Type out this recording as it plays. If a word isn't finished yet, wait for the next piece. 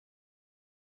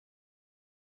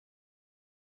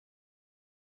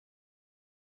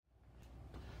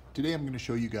Today I'm going to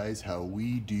show you guys how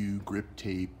we do grip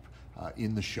tape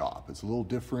in the shop. It's a little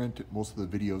different. Most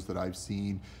of the videos that I've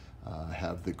seen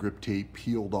have the grip tape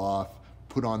peeled off,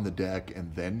 put on the deck,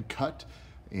 and then cut.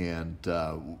 And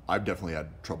I've definitely had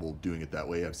trouble doing it that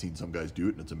way. I've seen some guys do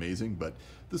it and it's amazing, but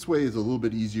this way is a little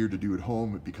bit easier to do at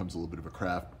home. It becomes a little bit of a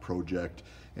craft project.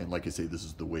 And like I say, this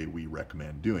is the way we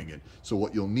recommend doing it. So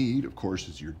what you'll need, of course,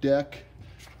 is your deck,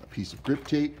 a piece of grip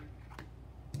tape,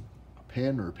 a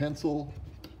pen or a pencil,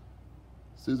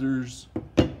 scissors,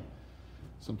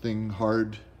 something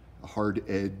hard, a hard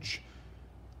edge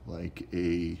like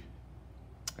a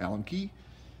Allen key,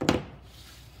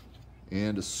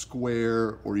 and a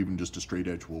square or even just a straight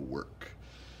edge will work.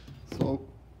 So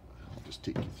I'll just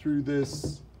take you through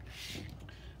this.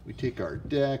 We take our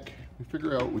deck, we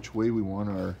figure out which way we want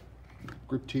our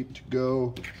grip tape to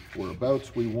go,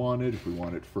 whereabouts we want it, if we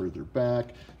want it further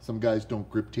back. Some guys don't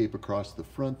grip tape across the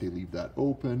front, they leave that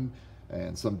open.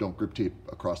 And some don't grip tape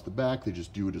across the back, they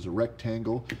just do it as a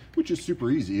rectangle, which is super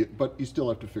easy, but you still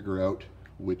have to figure out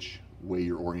which way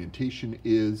your orientation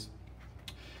is,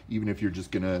 even if you're just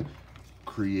gonna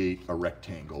create a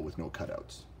rectangle with no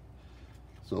cutouts.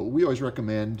 So we always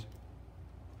recommend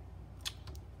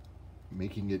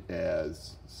making it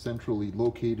as centrally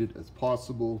located as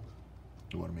possible.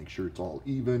 You wanna make sure it's all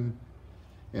even.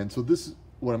 And so this,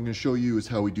 what I'm gonna show you is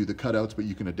how we do the cutouts, but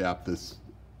you can adapt this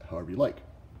however you like.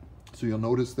 So you'll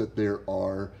notice that there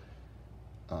are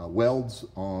welds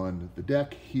on the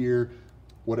deck here.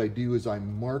 What I do is I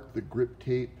mark the grip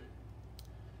tape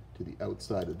to the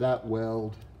outside of that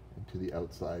weld and to the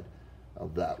outside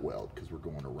of that weld because we're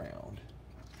going around.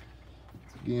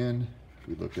 Again, if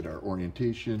we look at our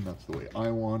orientation, that's the way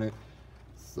I want it.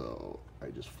 So I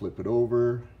just flip it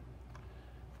over,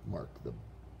 mark the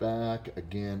back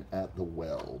again at the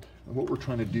weld. And what we're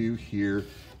trying to do here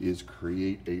is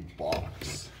create a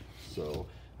box. So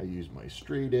I use my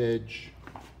straight edge.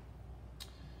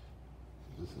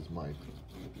 This is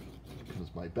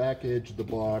my back edge of the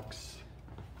box.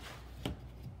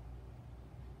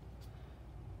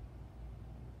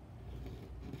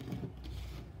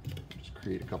 Just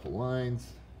create a couple lines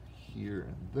here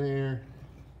and there.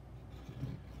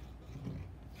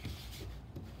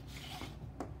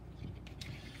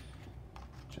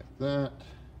 Check that.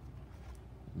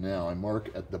 Now I mark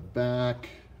at the back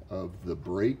of the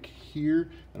break here,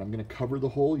 and I'm going to cover the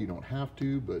hole. You don't have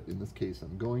to, but in this case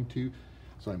I'm going to.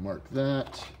 So I mark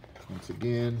that. Once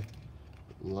again,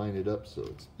 line it up so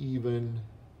it's even.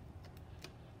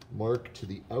 Mark to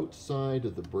the outside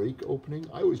of the break opening.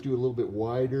 I always do a little bit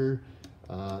wider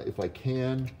if I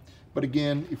can. But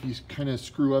again, if you kind of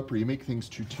screw up or you make things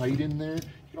too tight in there, you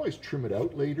can always trim it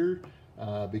out later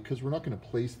because we're not going to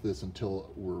place this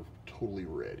until we're totally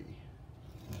ready.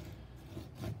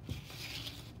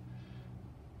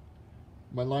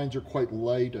 My lines are quite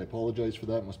light. I apologize for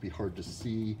that. It must be hard to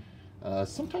see.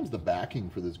 Sometimes the backing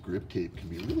for this grip tape can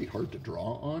be really hard to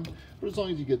draw on, but as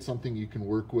long as you get something you can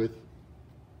work with,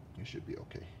 you should be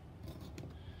okay.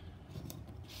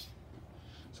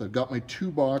 So I've got my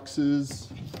two boxes,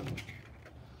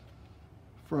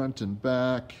 front and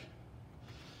back.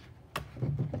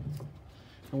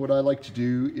 And what I like to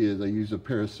do is I use a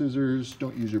pair of scissors.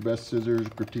 Don't use your best scissors.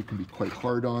 Grip tape can be quite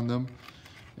hard on them.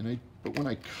 But when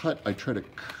I cut, I try to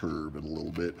curve it a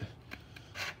little bit.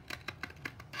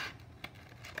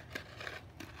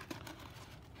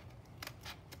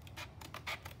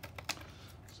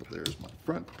 So there's my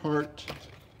front part.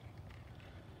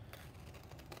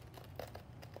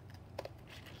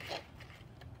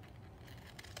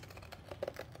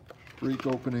 Break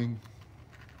opening.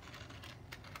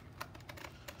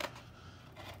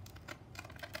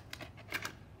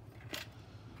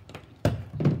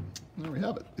 There we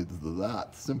have it. It's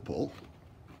that simple.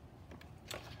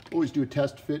 Always do a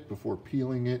test fit before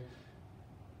peeling it.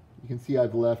 You can see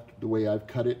I've left the way I've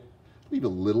cut it. Leave a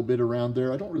little bit around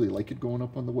there. I don't really like it going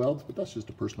up on the welds, but that's just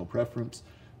a personal preference.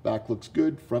 Back looks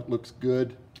good, front looks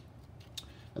good.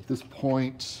 At this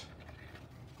point,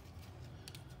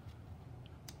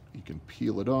 you can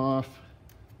peel it off.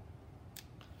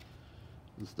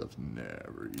 This stuff's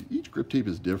never, each grip tape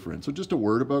is different. So just a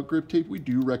word about grip tape, we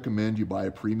do recommend you buy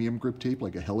a premium grip tape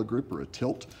like a Hella Grip or a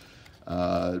Tilt.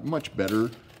 Much better.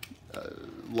 A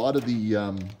lot of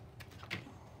the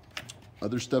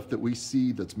other stuff that we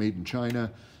see that's made in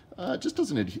China just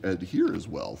doesn't adhere as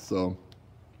well. So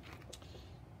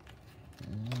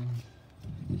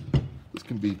this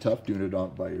can be tough doing it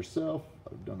on by yourself.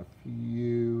 I've done a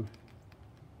few.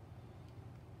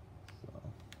 So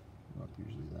not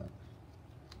usually that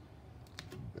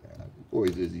bad.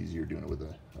 Always is easier doing it with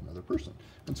another person.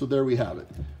 And so there we have it.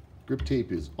 Grip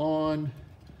tape is on.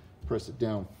 Press it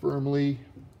down firmly.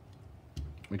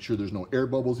 Make sure there's no air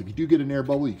bubbles. If you do get an air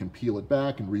bubble, you can peel it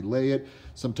back and relay it.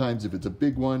 Sometimes if it's a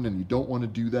big one and you don't want to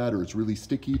do that, or it's really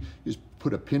sticky, just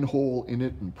put a pinhole in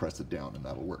it and press it down and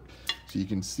that'll work. So you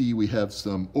can see we have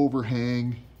some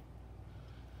overhang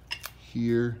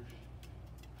here.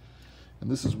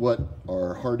 And this is what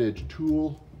our hard edge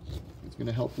tool is going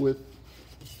to help with.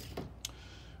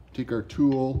 Take our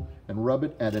tool and rub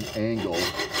it at an angle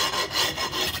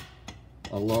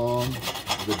along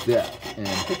the deck, and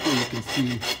hopefully you can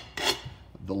see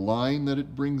the line that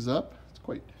it brings up. It's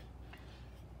quite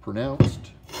pronounced.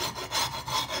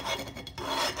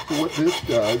 So what this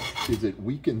does is it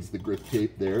weakens the grip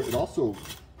tape there. It also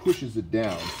pushes it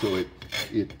down, so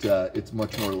it's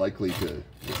much more likely to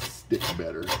stick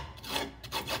better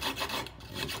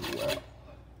as well.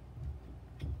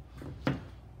 So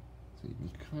you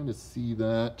can kind of see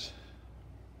that.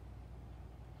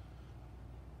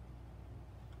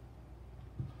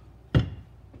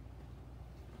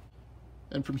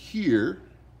 And from here,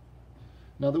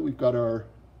 now that we've got our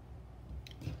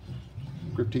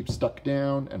grip tape stuck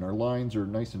down and our lines are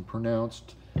nice and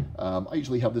pronounced, I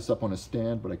usually have this up on a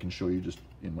stand, but I can show you just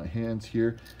in my hands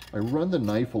here. I run the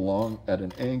knife along at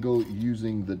an angle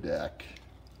using the deck,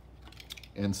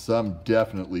 and some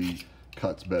definitely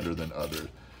cuts better than others.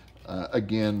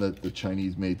 Again, the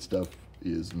Chinese made stuff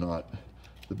is not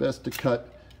the best to cut.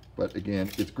 But again,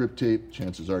 it's grip tape.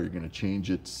 Chances are you're going to change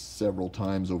it several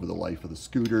times over the life of the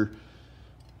scooter.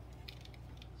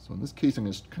 So in this case, I'm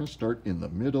going to kind of start in the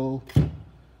middle.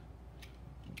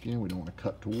 Again, we don't want to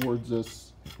cut towards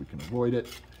us if we can avoid it.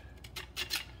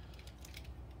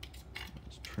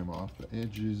 Just trim off the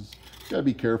edges. Got to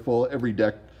be careful. Every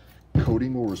deck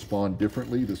coating will respond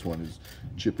differently. This one is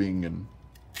chipping and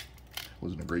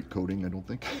wasn't a great coating, I don't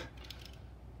think.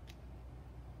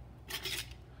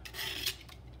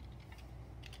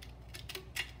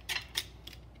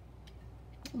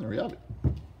 And there we have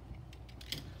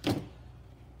it.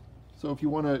 So if you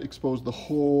want to expose the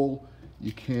hole,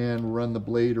 you can run the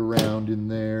blade around in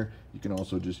there. You can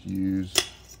also just use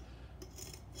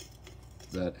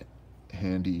that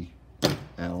handy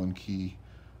Allen key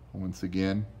once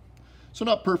again. So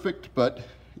not perfect, but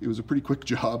it was a pretty quick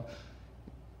job,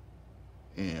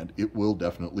 and it will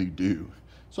definitely do.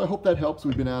 So I hope that helps.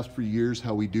 We've been asked for years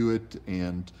how we do it,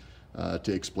 and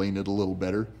to explain it a little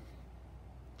better.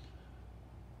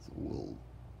 We'll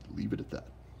leave it at that.